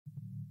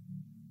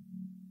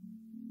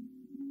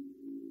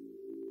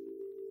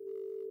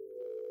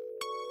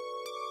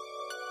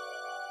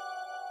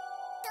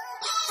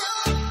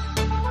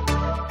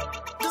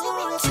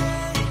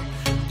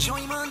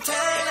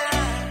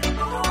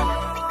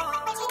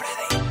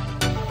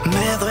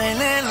Me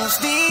duelen los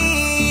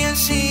días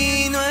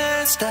si no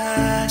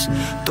estás.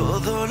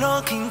 Todo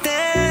lo que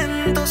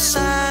intento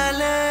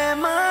sale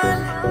mal.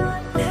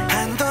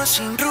 Ando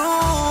sin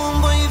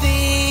rumbo y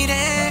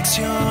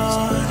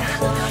dirección.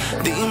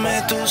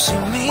 Dime tú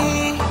sin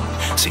mí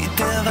si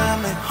te va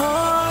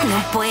mejor. No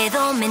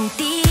puedo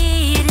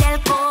mentirle al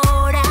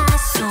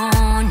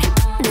corazón.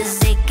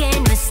 Desde que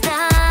no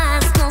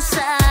estás no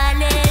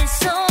sale el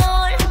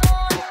sol.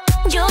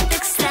 Yo te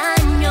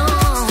extraño,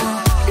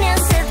 me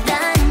hace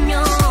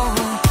daño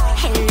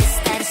el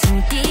estar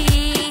sin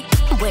ti.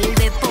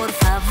 Vuelve por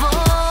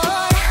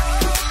favor.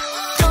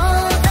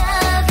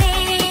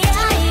 Todavía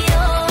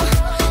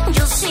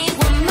yo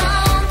sigo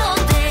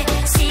amándote,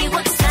 sigo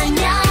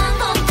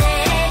extrañándote.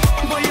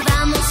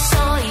 Volvamos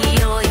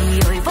hoy, hoy,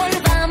 hoy.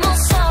 Volvamos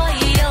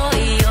hoy,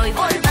 hoy, hoy.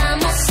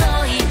 Volvamos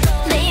hoy,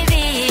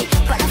 baby,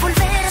 para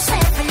volver a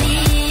ser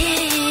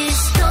feliz.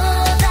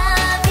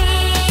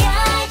 Todavía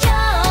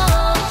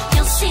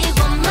yo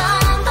sigo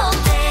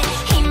amándote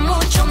y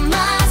mucho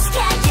más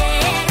que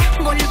ayer.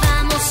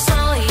 Volvamos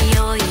hoy,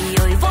 hoy,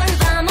 hoy.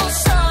 Volvamos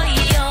hoy,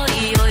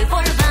 hoy, hoy.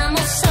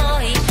 Volvamos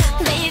hoy,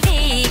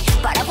 baby,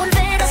 para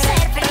volver a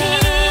ser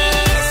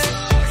feliz.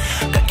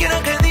 ¿Qué quiero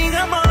que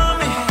diga,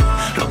 mami?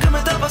 Lo que me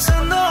está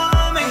pasando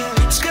a mí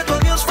es que tu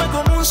adiós fue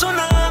como un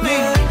tsunami,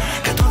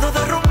 que todo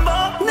derrumbó,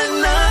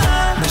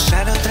 nena.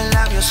 Besar otro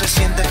labio se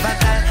siente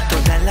fatal.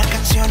 Todas las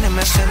canciones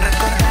me hacen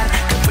recordar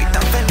que fui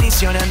tan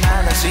feliz y ahora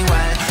nada es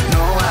igual.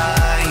 No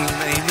hay,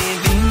 baby,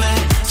 dime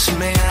si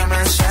me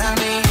amas a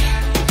mí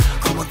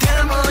como te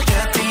amo yo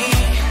a ti.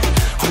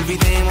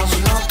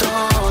 Olvidémoslo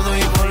todo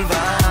y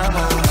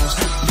volvamos.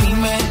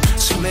 Dime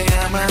si me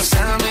amas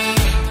a mí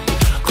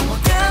como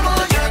te amo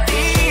yo a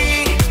ti.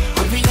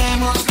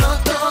 Olvidémoslo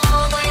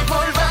todo y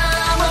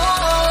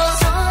volvamos.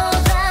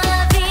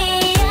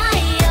 Todavía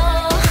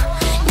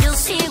yo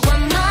sigo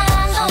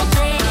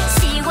amándote,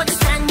 sigo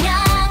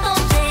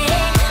extrañándote.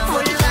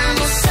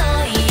 Volvamos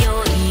hoy,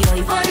 hoy,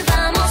 hoy.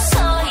 Volvamos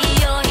hoy,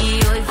 hoy,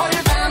 hoy.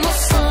 Volvamos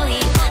hoy,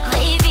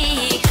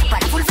 baby,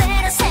 para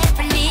volver a ser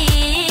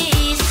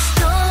feliz.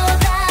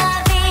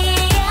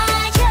 Todavía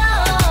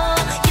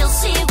yo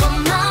sigo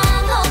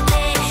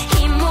amándote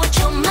y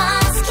mucho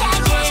más que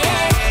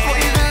ayer.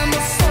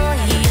 Volvamos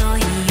hoy,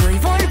 hoy, hoy.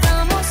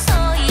 Volvamos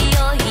hoy,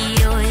 hoy,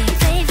 hoy,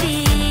 baby,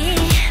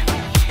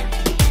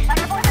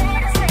 para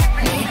volver a ser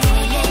feliz. Me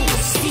duelen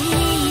los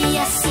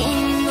días si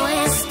no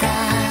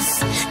estás.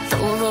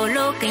 Todo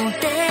lo que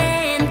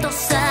intento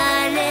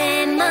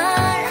sale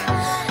mal.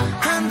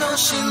 Ando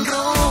sin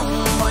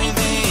rumbo y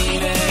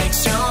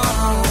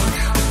dirección.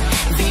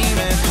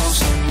 Dime tú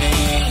sin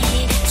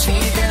mí si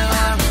te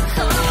va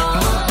mejor.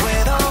 No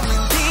puedo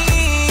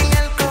mentirle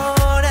al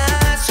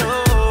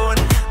corazón.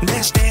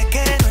 Desde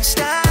que no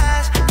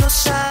estás no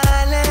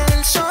sale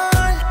el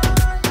sol.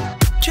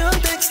 Yo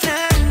te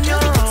extraño,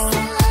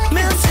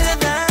 me hace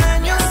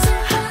daño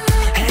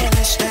el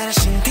estar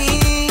sin ti.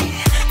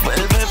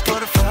 Vuelve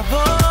por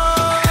favor.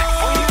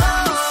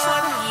 Volvamos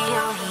hoy,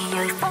 hoy,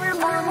 hoy.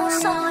 Volvamos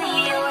hoy,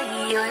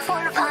 hoy, hoy.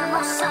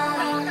 Volvamos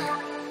hoy.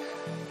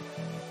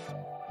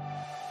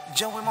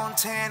 Joey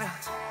Montana,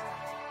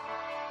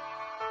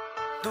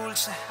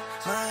 Dulce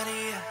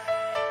María,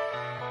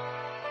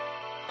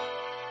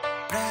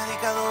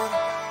 predicador.